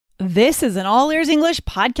This is an All Ears English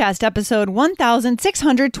podcast episode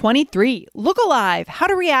 1623. Look Alive, how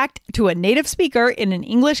to react to a native speaker in an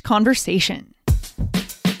English conversation.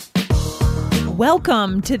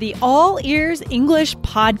 Welcome to the All Ears English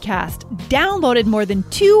podcast, downloaded more than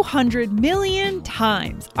 200 million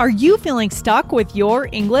times. Are you feeling stuck with your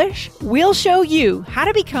English? We'll show you how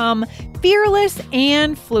to become fearless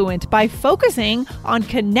and fluent by focusing on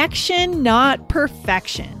connection, not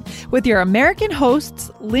perfection. With your American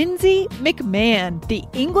hosts, Lindsay McMahon, the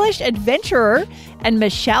English adventurer, and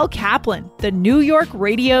Michelle Kaplan, the New York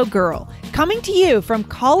radio girl, coming to you from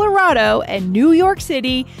Colorado and New York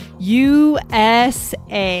City, USA.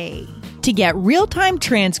 To get real-time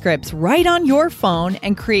transcripts right on your phone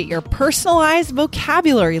and create your personalized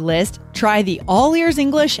vocabulary list, try the All Ears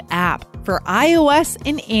English app for iOS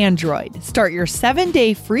and Android. Start your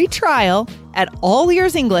 7-day free trial at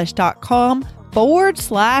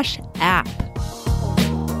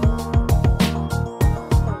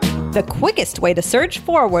allearsenglish.com/app. The quickest way to surge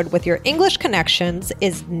forward with your English connections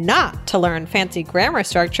is not to learn fancy grammar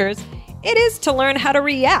structures. It is to learn how to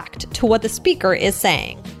react to what the speaker is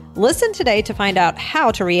saying. Listen today to find out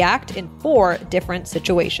how to react in 4 different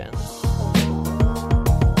situations.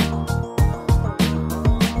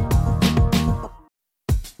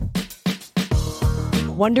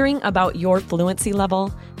 Wondering about your fluency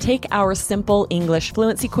level? Take our simple English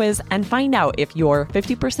fluency quiz and find out if you're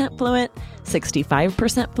 50% fluent,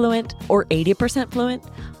 65% fluent, or 80% fluent.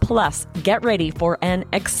 Plus, get ready for an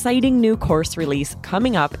exciting new course release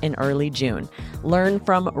coming up in early June. Learn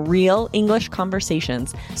from real English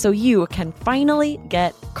conversations so you can finally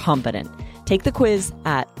get confident. Take the quiz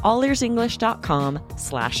at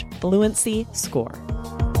allearsenglish.com/fluency score.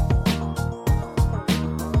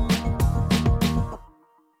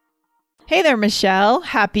 Hey there, Michelle.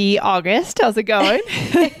 Happy August. How's it going?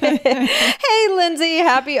 Hey, Lindsay.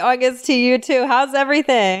 Happy August to you too. How's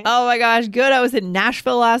everything? Oh my gosh, good. I was in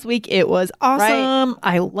Nashville last week. It was awesome. Right.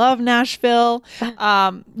 I love Nashville.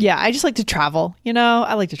 I just like to travel. You know,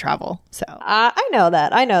 I like to travel. So I know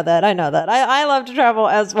that. I I love to travel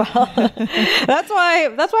as well. That's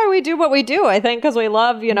why we do what we do. I think because we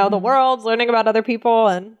love, the world, learning about other people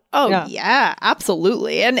and. Oh, yeah,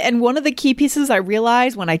 absolutely. And one of the key pieces I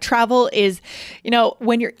realize when I travel is,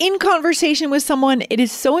 when you're in conversation with someone, it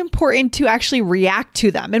is so important to actually react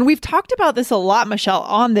to them. And we've talked about this a lot, Michelle,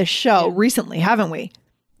 on this show recently, haven't we?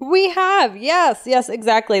 We have. Yes,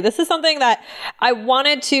 exactly. This is something that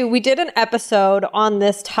we did an episode on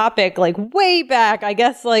this topic like way back, I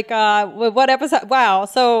guess, what episode? Wow.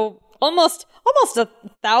 So almost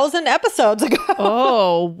 1,000 episodes ago.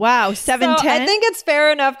 Oh, wow. 710? So I think it's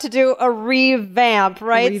fair enough to do a revamp,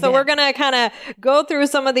 right? So we're going to kind of go through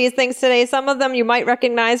some of these things today. Some of them you might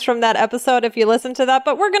recognize from that episode if you listen to that,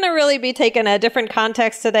 but we're going to really be taking a different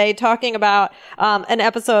context today, talking about an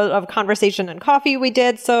episode of Conversation and Coffee we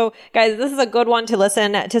did. So guys, this is a good one to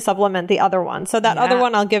listen to supplement the other one. So that other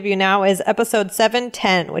one I'll give you now is episode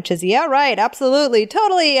 710, which is, absolutely,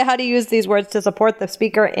 totally how to use these words to support the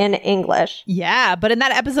speaker in English. Yeah, but in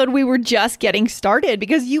that episode, we were just getting started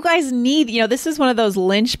because you guys need, this is one of those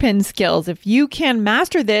linchpin skills. If you can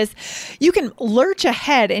master this, you can lurch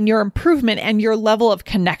ahead in your improvement and your level of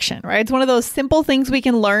connection, right? It's one of those simple things we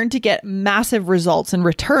can learn to get massive results and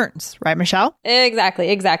returns, right, Michelle? Exactly.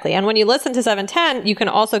 And when you listen to 710, you can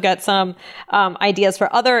also get some ideas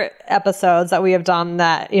for other episodes that we have done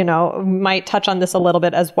that, might touch on this a little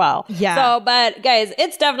bit as well. Yeah. So, but guys,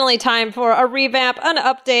 it's definitely time for a revamp, an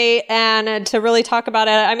update, and to really talk about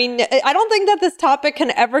it. I mean, I don't think that this topic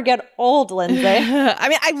can ever get old, Lindsay.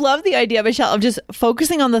 I love the idea, Michelle, of just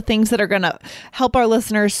focusing on the things that are going to help our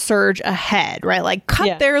listeners surge ahead, right? Like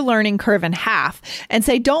cut their learning curve in half and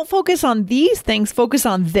say, don't focus on these things, focus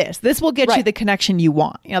on this. This will get you the connection you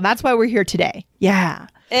want. That's why we're here today. Yeah.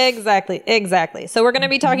 Exactly. So we're going to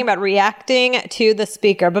be talking about reacting to the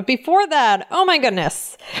speaker. But before that, oh my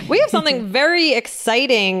goodness, we have something very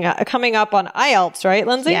exciting coming up on IELTS, right,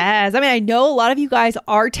 Lindsay? Yes. I know a lot of you guys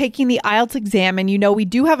are taking the IELTS exam, and we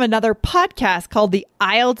do have another podcast called the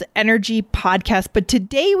IELTS Energy Podcast. But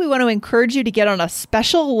today we want to encourage you to get on a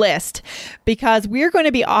special list because we're going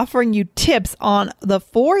to be offering you tips on the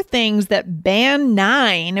 4 things that Band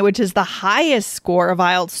 9, which is the highest score of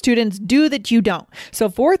IELTS students, do that you don't. So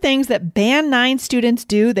 4 things that Band 9 students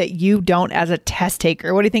do that you don't as a test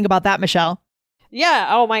taker. What do you think about that, Michelle? Yeah.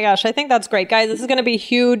 Oh my gosh. I think that's great. Guys, this is going to be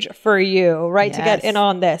huge for you, right? To get in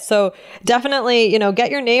on this. So definitely,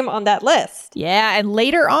 get your name on that list. Yeah. And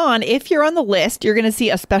later on, if you're on the list, you're going to see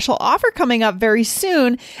a special offer coming up very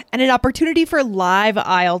soon and an opportunity for live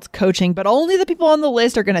IELTS coaching. But only the people on the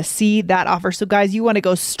list are going to see that offer. So guys, you want to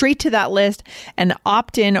go straight to that list and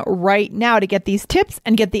opt in right now to get these tips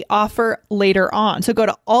and get the offer later on. So go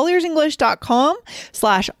to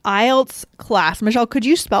allearsenglish.com/IELTS class. Michelle, could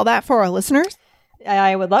you spell that for our listeners?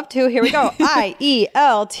 I would love to. Here we go.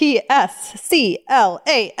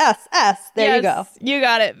 IELTSCLASS. There you go. You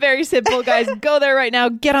got it. Very simple, guys. Go there right now.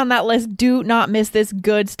 Get on that list. Do not miss this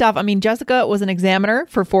good stuff. I mean, Jessica was an examiner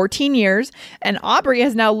for 14 years, and Aubrey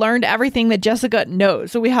has now learned everything that Jessica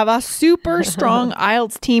knows. So we have a super strong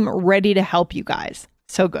IELTS team ready to help you guys.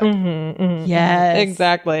 So good. Yes.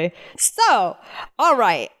 Exactly. So, all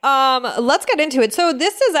right. Let's get into it. So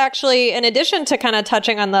this is actually, in addition to kind of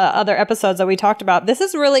touching on the other episodes that we talked about, this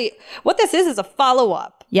is really, what this is a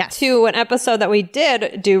follow-up to an episode that we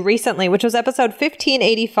did do recently, which was episode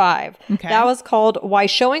 1585. Okay. That was called Why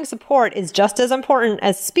Showing Support is Just as Important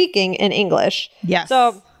as Speaking in English. Yes.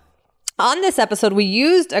 So on this episode, we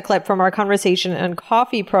used a clip from our Conversation and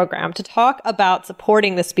Coffee program to talk about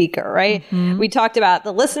supporting the speaker, right? We talked about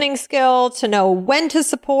the listening skill, to know when to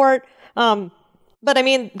support. But I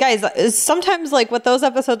mean, guys, sometimes like with those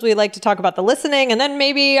episodes, we like to talk about the listening and then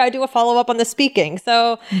maybe I do a follow up on the speaking.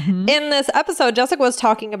 So in this episode, Jessica was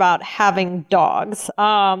talking about having dogs.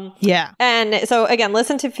 And so again,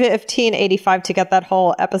 listen to 1585 to get that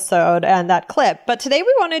whole episode and that clip. But today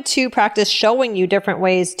we wanted to practice showing you different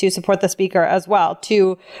ways to support the speaker as well,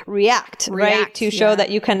 to react right? To show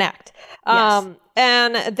that you connect.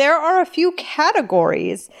 And there are a few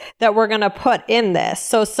categories that we're going to put in this.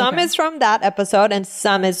 So some is from that episode and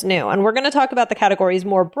some is new. And we're going to talk about the categories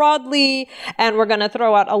more broadly, and we're going to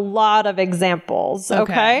throw out a lot of examples.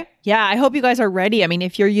 Okay? Yeah, I hope you guys are ready. I mean,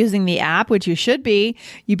 if you're using the app, which you should be,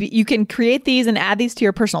 you can create these and add these to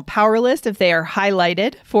your personal power list if they are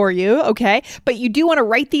highlighted for you. Okay. But you do want to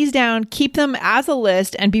write these down, keep them as a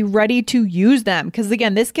list, and be ready to use them. Because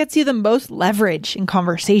again, this gets you the most leverage in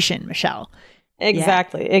conversation, Michelle.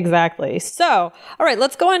 Exactly. So, all right,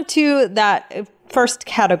 let's go into that first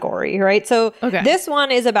category, right? So this one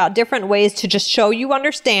is about different ways to just show you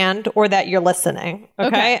understand or that you're listening.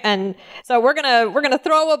 Okay. And so we're going to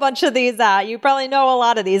throw a bunch of these out. You probably know a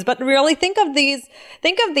lot of these, but really think of these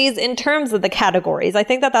in terms of the categories. I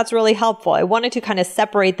think that that's really helpful. I wanted to kind of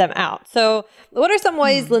separate them out. So what are some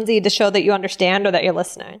ways, Lindsay, to show that you understand or that you're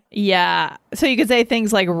listening? Yeah. So you could say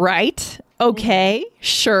things like right, okay,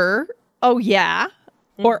 sure, oh yeah,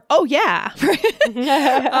 or oh yeah.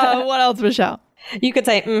 What else, Michelle? You could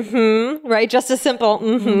say right? Just a simple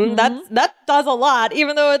That does a lot,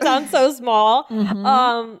 even though it sounds so small.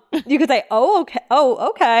 You could say oh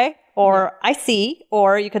okay, or I see,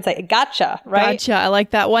 or you could say gotcha, right? Gotcha. I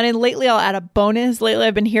like that one. And lately I'll add a bonus. Lately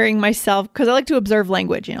I've been hearing myself, because I like to observe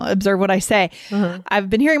language, observe what I say. I've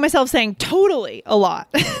been hearing myself saying totally a lot.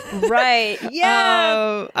 Right.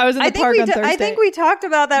 Yeah. I was in the park on Thursday. I think we talked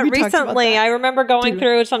about that recently. I remember going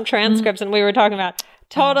through some transcripts and we were talking about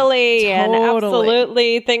totally and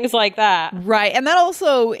absolutely, things like that. Right. And that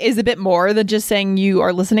also is a bit more than just saying you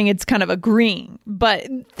are listening. It's kind of agreeing, but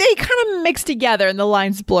they kind of mix together and the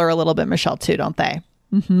lines blur a little bit, Michelle, too, don't they?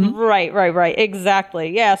 Right.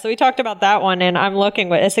 Exactly. Yeah. So we talked about that one, and I'm looking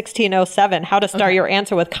at 1607, how to start your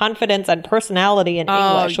answer with confidence and personality in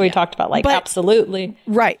English. We talked about absolutely.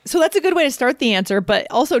 Right. So that's a good way to start the answer, but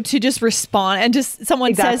also to just respond and just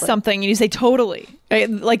someone says something and you say totally.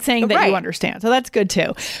 Like saying that you understand. So that's good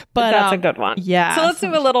too. But that's a good one. Yeah. So let's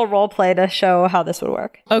do a little role play to show how this would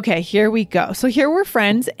work. Okay, here we go. So here we're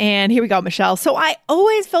friends, and here we go, Michelle. So I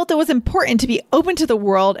always felt it was important to be open to the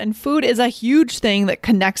world, and food is a huge thing that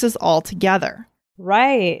connects us all together.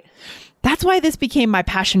 Right. That's why this became my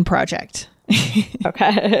passion project.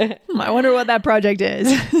 Okay. I wonder what that project is.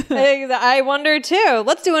 I wonder too.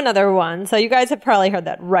 Let's do another one. So you guys have probably heard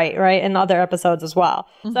that right, in other episodes as well.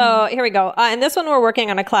 So here we go. And this one we're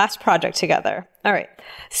working on a class project together. All right.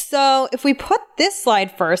 So if we put this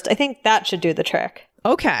slide first, I think that should do the trick.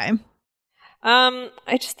 Okay.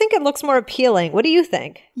 I just think it looks more appealing. What do you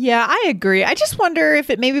think? Yeah, I agree. I just wonder if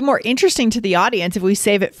it may be more interesting to the audience if we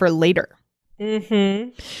save it for later.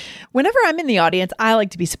 Whenever I'm in the audience, I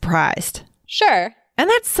like to be surprised. Sure. And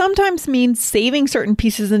that sometimes means saving certain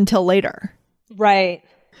pieces until later. Right.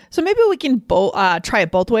 So maybe we can try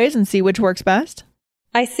it both ways and see which works best.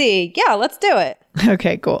 I see. Yeah, let's do it.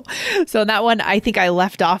 Okay, cool. So in that one, I think I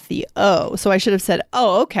left off the O. So I should have said,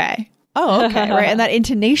 oh, okay. Oh, okay. Right. And that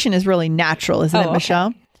intonation is really natural, isn't it, Michelle?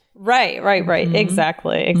 Okay. Right.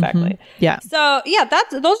 Exactly. Yeah. So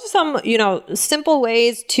those are some, simple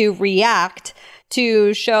ways to react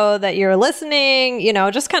to show that you're listening,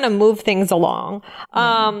 just kind of move things along.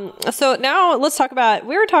 So now let's talk about,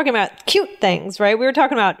 we were talking about cute things, right? We were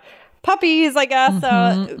talking about puppies, I guess.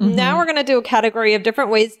 Now we're going to do a category of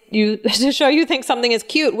different ways to show you think something is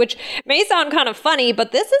cute, which may sound kind of funny,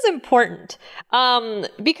 but this is important.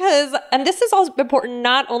 Because this is also important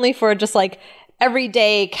not only for just like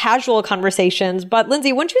everyday casual conversations, but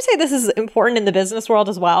Lindsay, wouldn't you say this is important in the business world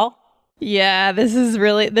as well? Yeah, this is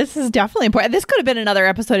definitely important. This could have been another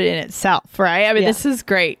episode in itself, right? I mean, This is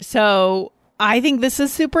great. So I think this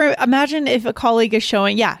is super. Imagine if a colleague is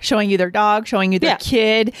showing you their dog, showing you their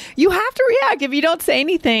kid. You have to react. If you don't say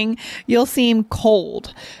anything, you'll seem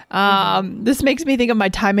cold. This makes me think of my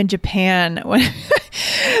time in Japan when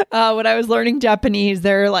I was learning Japanese.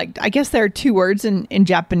 I guess there are two words in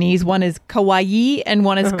Japanese. One is kawaii and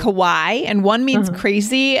one is kawaii, and one means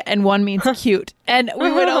crazy and one means cute. And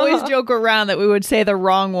we would always joke around that we would say the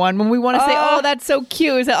wrong one when we want to say, "Oh, that's so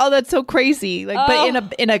cute." We say, "Oh, that's so crazy," but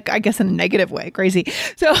in a I guess in a negative way, crazy.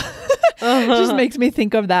 So it just makes me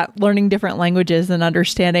think of that, learning different languages and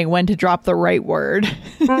understanding when to drop the right word.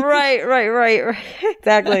 Right.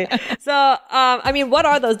 Exactly. So, what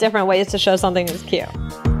are those different ways to show something is cute?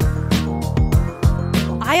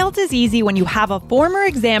 IELTS is easy when you have a former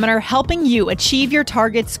examiner helping you achieve your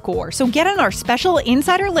target score. So get on our special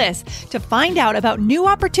insider list to find out about new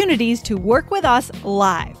opportunities to work with us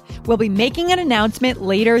live. We'll be making an announcement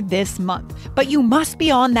later this month, but you must be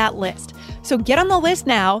on that list. So get on the list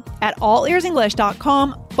now at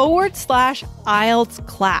allearsenglish.com/IELTS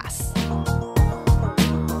class.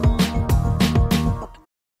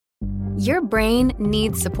 Your brain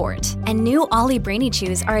needs support, and new Ollie Brainy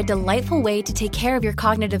Chews are a delightful way to take care of your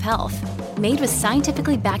cognitive health. Made with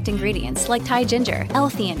scientifically backed ingredients like Thai ginger,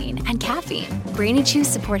 L-theanine, and caffeine, Brainy Chews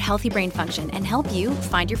support healthy brain function and help you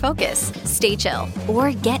find your focus, stay chill,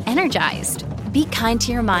 or get energized. Be kind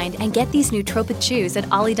to your mind and get these nootropic chews at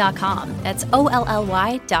ollie.com. That's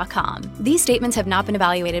OLLY.com. These statements have not been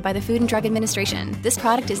evaluated by the Food and Drug Administration. This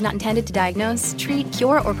product is not intended to diagnose, treat,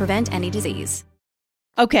 cure, or prevent any disease.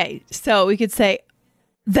 Okay, so we could say,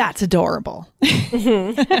 that's adorable.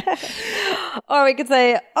 Or we could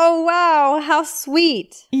say, oh, wow, how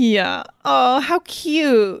sweet. Yeah. Oh, how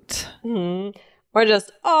cute. Or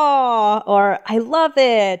just, oh, or I love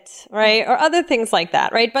it, right? Or other things like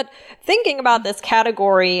that, right? But thinking about this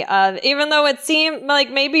category of, even though it seemed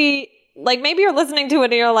like maybe you're listening to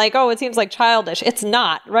it and you're like, oh, it seems like childish. It's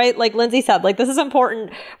not, right? Like Lindsay said, this is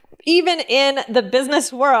important. Even in the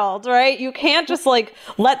business world, right? You can't just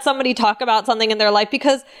let somebody talk about something in their life,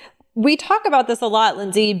 because we talk about this a lot,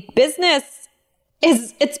 Lindsay. Business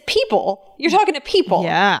it's people. You're talking to people.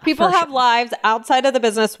 Yeah. People have lives outside of the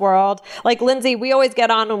business world. Like Lindsay, we always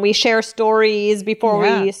get on when we share stories before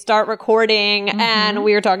we start recording, and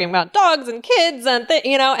we were talking about dogs and kids and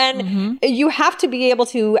you have to be able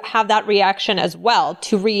to have that reaction as well,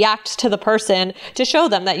 to react to the person, to show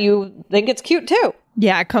them that you think it's cute too.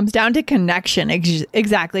 Yeah, it comes down to connection.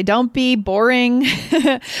 Exactly. Don't be boring.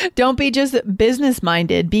 Don't be just business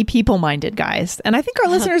minded. Be people minded, guys. And I think our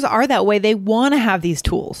listeners are that way. They want to have these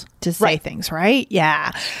tools to say things, right?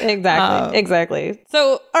 Yeah. Exactly.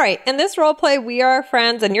 So, all right. In this role play, we are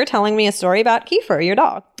friends, and you're telling me a story about Kiefer, your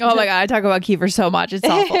dog. Oh my God. I talk about Kiefer so much. It's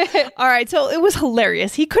awful. All right. So it was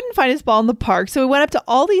hilarious. He couldn't find his ball in the park. So he went up to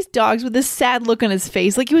all these dogs with this sad look on his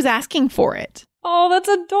face, like he was asking for it. Oh, that's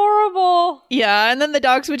adorable. Yeah, and then the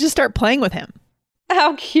dogs would just start playing with him.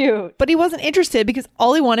 How cute. But he wasn't interested because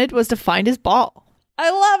all he wanted was to find his ball. I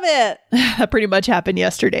love it. That pretty much happened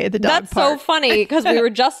yesterday at the dog park. That's so funny because we were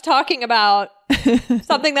just talking about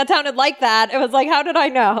something that sounded like that. It was like, how did I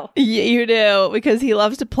know? Yeah, you do, because he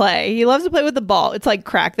loves to play. He loves to play with the ball. It's like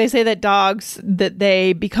crack. They say that dogs, that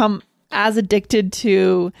they become as addicted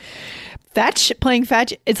to playing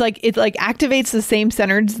fetch, it's like activates the same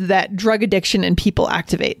centers that drug addiction in people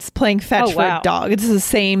activates. Playing fetch for a dog, it's the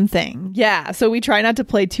same thing. Yeah, so we try not to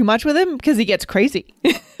play too much with him because he gets crazy.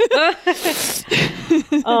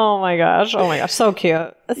 Oh my gosh, so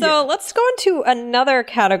cute. So let's go into another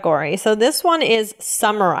category. So this one is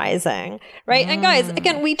summarizing, right? And guys,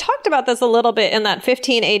 again, we talked about this a little bit in that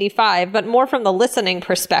 1585, but more from the listening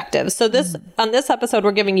perspective. So on this episode,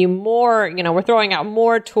 we're giving you more, we're throwing out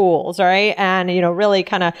more tools, right? And, really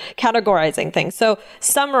kind of categorizing things. So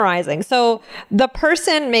summarizing. So the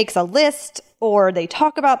person makes a list or they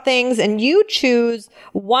talk about things, and you choose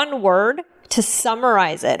one word to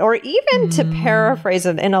summarize it or even to paraphrase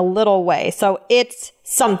it in a little way. So it's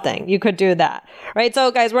something. You could do that, right?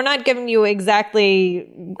 So guys, we're not giving you exactly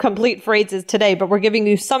complete phrases today, but we're giving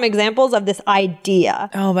you some examples of this idea.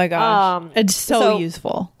 Oh my gosh. It's so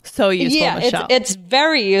useful. So useful, yeah, Michelle. It's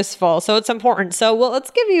very useful. So it's important. So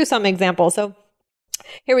let's give you some examples. So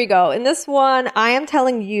here we go. In this one, I am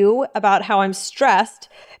telling you about how I'm stressed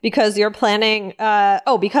because you're planning,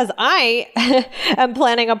 because I am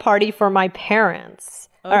planning a party for my parents.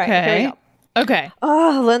 Okay. All right, here we go. Okay.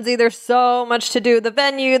 Oh, Lindsay, there's so much to do. The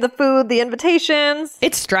venue, the food, the invitations.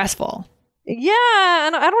 It's stressful. Yeah,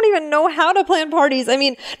 and I don't even know how to plan parties. I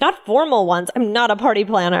mean, not formal ones. I'm not a party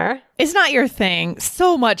planner. It's not your thing.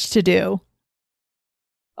 So much to do.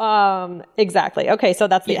 Exactly. Okay, so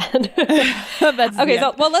that's the end. That's okay,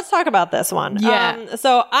 so well, let's talk about this one. Yeah.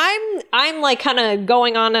 So I'm like kind of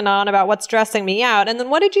going on and on about what's stressing me out. And then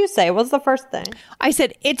what did you say? What's the first thing? I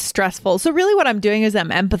said it's stressful. So really what I'm doing is I'm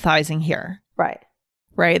empathizing here.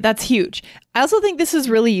 Right? That's huge. I also think this is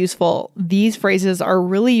really useful. These phrases are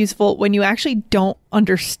really useful when you actually don't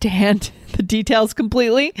understand the details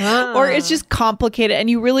completely or it's just complicated and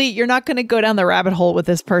you're not going to go down the rabbit hole with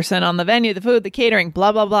this person on the venue, the food, the catering,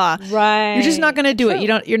 blah, blah, blah. Right. You're just not going to do it.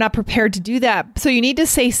 You're not prepared to do that. So you need to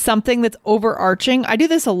say something that's overarching. I do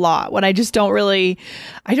this a lot when I just I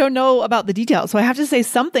don't know about the details. So I have to say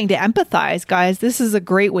something to empathize, guys. This is a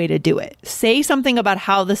great way to do it. Say something about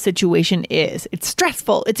how the situation is. It's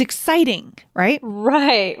stressful. It's exciting. Right?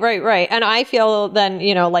 Right. And I feel then,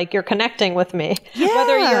 like you're connecting with me. Yeah.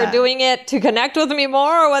 Whether you're doing it to connect with me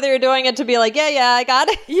more or whether you're doing it to be like, yeah, I got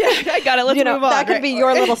it. Yeah, I got it. Let's move on. That could be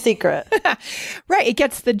your little secret. Right. It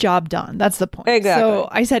gets the job done. That's the point. Exactly. So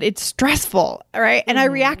I said, it's stressful. All right. And I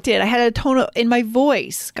reacted. I had a tone in my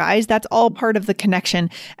voice. Guys, that's all part of the connection.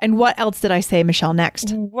 And what else did I say, Michelle,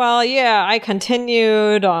 next? Well, yeah, I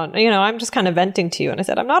continued on, I'm just kind of venting to you. And I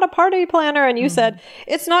said, I'm not a party planner. And you said,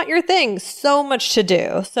 it's not your thing. So much to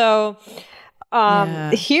do. So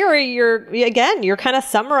here you're kind of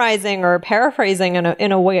summarizing or paraphrasing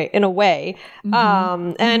in a way,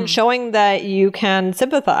 and showing that you can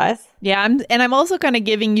sympathize. Yeah, I'm also kind of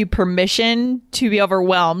giving you permission to be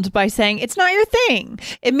overwhelmed by saying it's not your thing.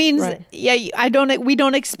 It means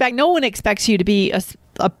no one expects you to be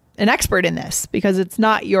an expert in this because it's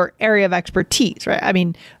not your area of expertise, right? I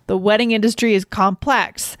mean, the wedding industry is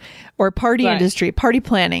complex, or party industry, party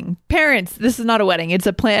planning. Parents, this is not a wedding. It's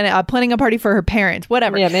planning a party for her parents,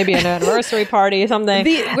 whatever. Yeah, maybe an anniversary party or something.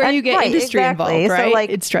 Where you get industry involved, right? So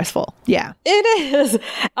it's stressful. Yeah. It is.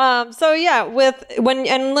 So yeah,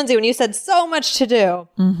 Lindsay, when you said so much to do,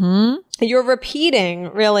 you're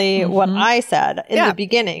repeating really what I said in the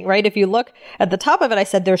beginning, right? If you look at the top of it, I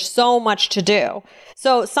said there's so much to do.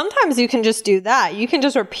 So sometimes you can just do that. You can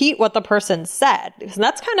just repeat what the person said. And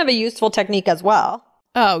that's kind of a useful technique as well.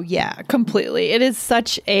 Oh yeah, completely. It's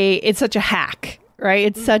such a hack, right?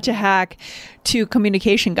 It's such a hack to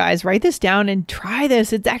communication, guys. Write this down and try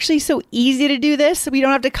this. It's actually so easy to do this. We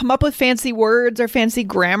don't have to come up with fancy words or fancy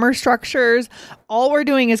grammar structures. All we're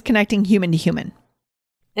doing is connecting human to human.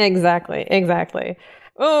 Exactly.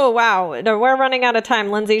 Oh, wow. We're running out of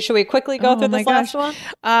time. Lindsay, should we quickly go through this last one?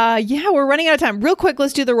 Yeah, we're running out of time. Real quick,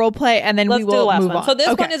 let's do the role play and then we will move on. So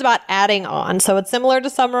this one is about adding on. So it's similar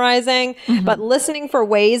to summarizing, but listening for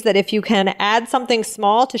ways that if you can add something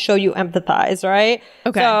small to show you empathize, right?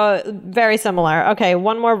 Okay. So very similar. Okay,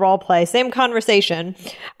 one more role play. Same conversation.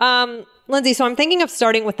 Lindsay, so I'm thinking of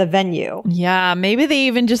starting with the venue. Yeah, maybe they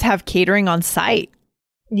even just have catering on site.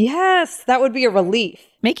 Yes, that would be a relief.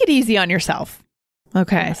 Make it easy on yourself.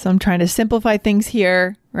 Okay, so I'm trying to simplify things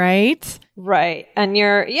here, right? Right. And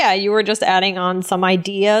you were just adding on some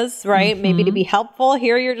ideas, right? Maybe to be helpful.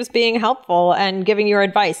 Here you're just being helpful and giving your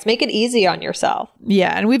advice. Make it easy on yourself.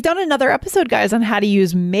 Yeah. And we've done another episode, guys, on how to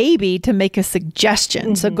use maybe to make a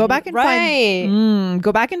suggestion. So go back and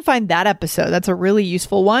find that episode. That's a really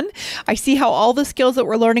useful one. I see how all the skills that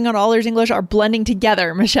we're learning on All Ears English are blending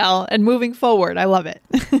together, Michelle, and moving forward. I love it.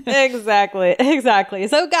 Exactly.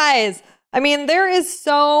 So guys, I mean, there is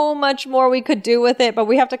so much more we could do with it, but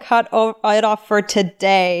we have to cut it off for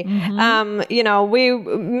today. We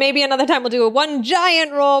maybe another time we'll do one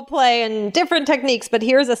giant role play and different techniques, but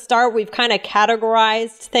here's a start. We've kind of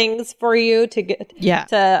categorized things for you to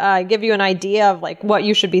give you an idea of like what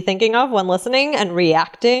you should be thinking of when listening and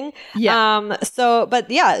reacting.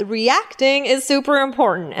 Reacting is super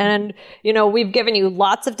important. And, we've given you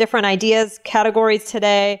lots of different ideas, categories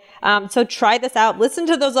today. So try this out. Listen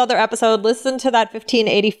to those other episodes. Listen to that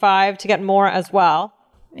 1585 to get more as well.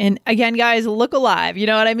 And again, guys, look alive. You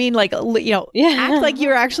know what I mean? Like, act like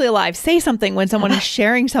you're actually alive. Say something when someone is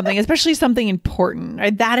sharing something, especially something important.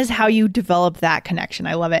 Right? That is how you develop that connection.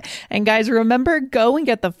 I love it. And guys, remember, go and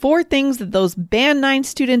get the 4 things that those Band 9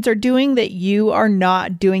 students are doing that you are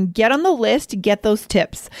not doing. Get on the list to get those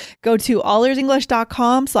tips. Go to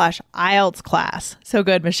allearsenglish.com/IELTS class. So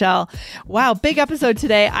good, Michelle. Wow, big episode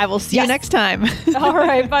today. I will see you next time. All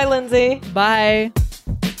right. Bye, Lindsay. Bye.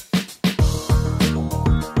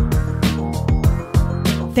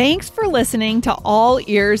 Thanks for listening to All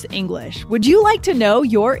Ears English. Would you like to know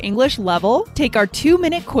your English level? Take our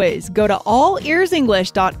 2-minute quiz. Go to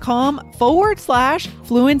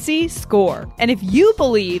allearsenglish.com/fluency score. And if you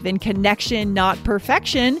believe in connection, not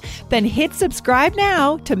perfection, then hit subscribe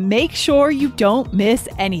now to make sure you don't miss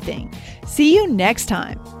anything. See you next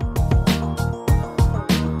time.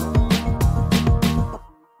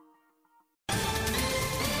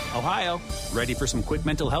 Ohio, ready for some quick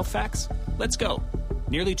mental health facts? Let's go.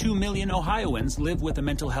 Nearly 2 million Ohioans live with a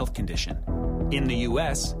mental health condition. In the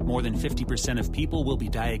U.S., more than 50% of people will be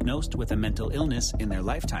diagnosed with a mental illness in their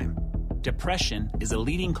lifetime. Depression is a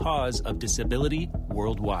leading cause of disability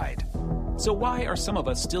worldwide. So why are some of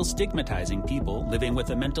us still stigmatizing people living with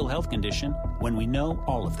a mental health condition when we know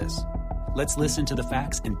all of this? Let's listen to the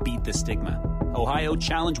facts and beat the stigma. Ohio,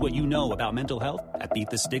 challenge what you know about mental health at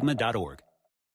beatthestigma.org.